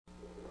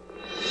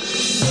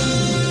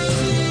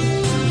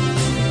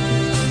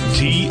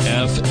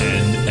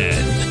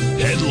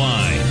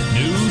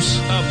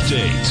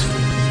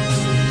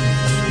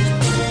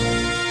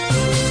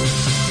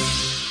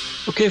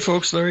Okay,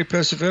 folks, Larry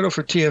Pesavento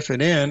for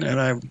TFNN,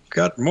 and I've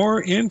got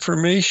more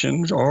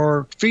information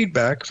or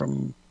feedback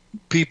from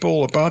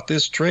people about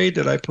this trade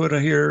that I put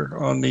here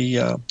on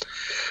the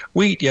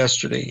wheat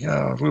yesterday.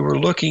 We were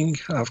looking,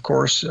 of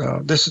course,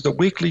 this is the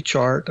weekly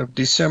chart of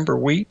December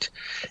wheat,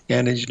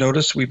 and as you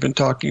notice, we've been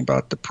talking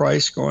about the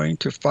price going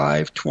to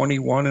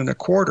 521 and a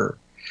quarter.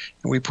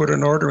 And we put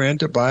an order in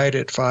to buy it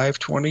at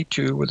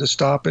 522 with a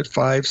stop at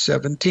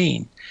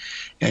 517.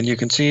 And you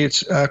can see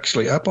it's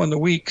actually up on the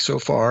week so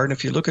far. And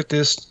if you look at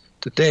this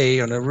today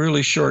on a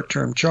really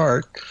short-term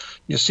chart,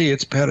 you see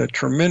it's had a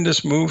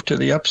tremendous move to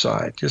the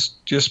upside.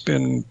 Just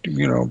been,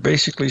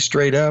 basically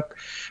straight up.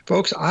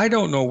 Folks, I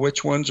don't know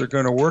which ones are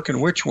going to work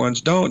and which ones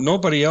don't.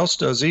 Nobody else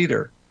does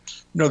either.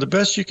 The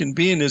best you can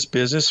be in this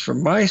business,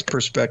 from my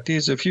perspective,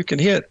 is if you can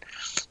hit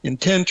in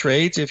 10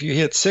 trades, if you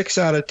hit 6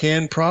 out of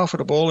 10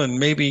 profitable and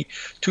maybe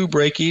 2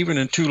 break even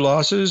and 2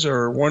 losses,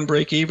 or 1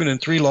 break even and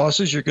 3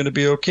 losses, you're going to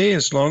be okay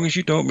as long as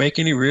you don't make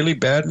any really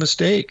bad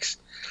mistakes.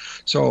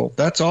 So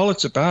that's all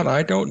it's about.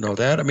 I don't know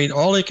that. I mean,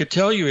 all I could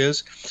tell you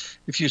is,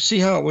 if you see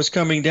how it was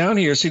coming down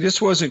here, see,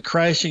 this wasn't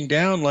crashing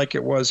down like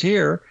it was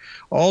here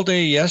all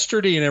day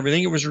yesterday and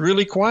everything. It was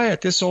really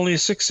quiet. This only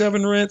is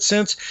 6-7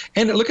 cents.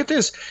 And look at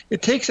this.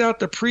 It takes out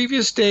the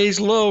previous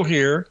day's low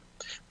here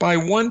by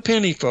 1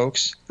 penny,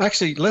 folks.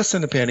 Actually, less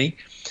than a penny.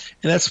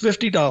 And that's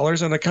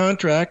 $50 on a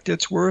contract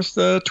that's worth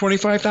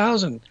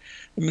 $25,000.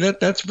 I mean,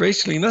 that's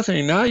basically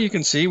nothing. Now you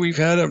can see we've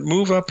had a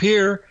move up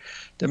here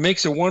that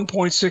makes a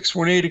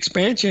 1.618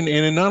 expansion.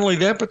 And not only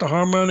that, but the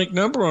harmonic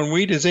number on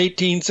wheat is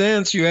 18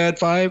 cents. You add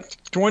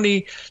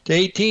 520 to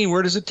 18.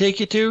 Where does it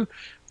take you to?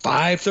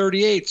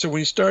 538. So when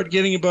you start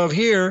getting above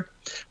here,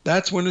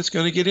 that's when it's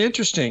going to get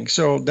interesting.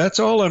 So that's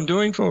all I'm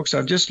doing, folks.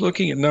 I'm just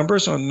looking at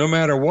numbers on no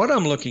matter what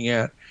I'm looking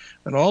at.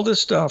 And all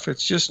this stuff,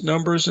 it's just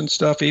numbers and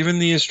stuff, even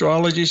the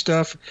astrology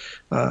stuff.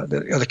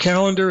 The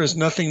calendar is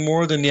nothing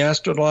more than the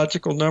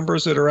astrological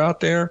numbers that are out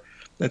there.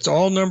 That's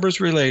all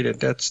numbers related.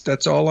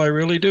 That's all I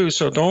really do.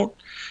 So don't,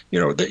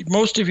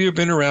 most of you have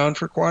been around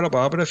for quite a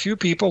while, but a few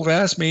people have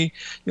asked me,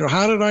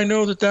 how did I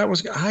know that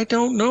was? I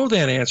don't know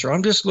that answer.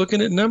 I'm just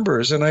looking at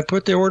numbers, and I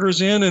put the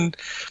orders in, and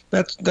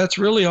that's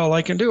really all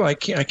I can do. I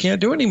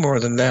can't do any more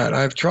than that.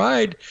 I've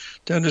tried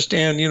to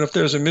understand, if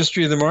there's a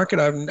mystery of the market.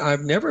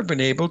 I've never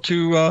been able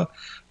to.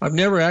 I've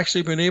never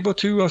actually been able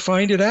to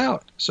find it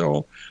out.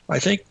 So I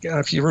think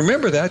if you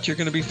remember that, you're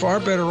going to be far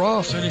better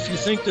off than if you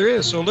think there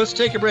is. So let's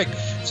take a break.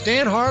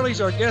 Stan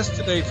Harley's our guest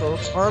today,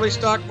 folks. Harley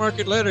Stock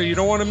Market Letter. You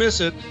don't want to miss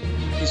it.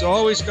 He's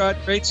always got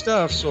great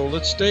stuff. So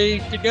let's stay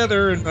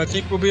together, and I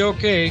think we'll be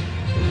okay.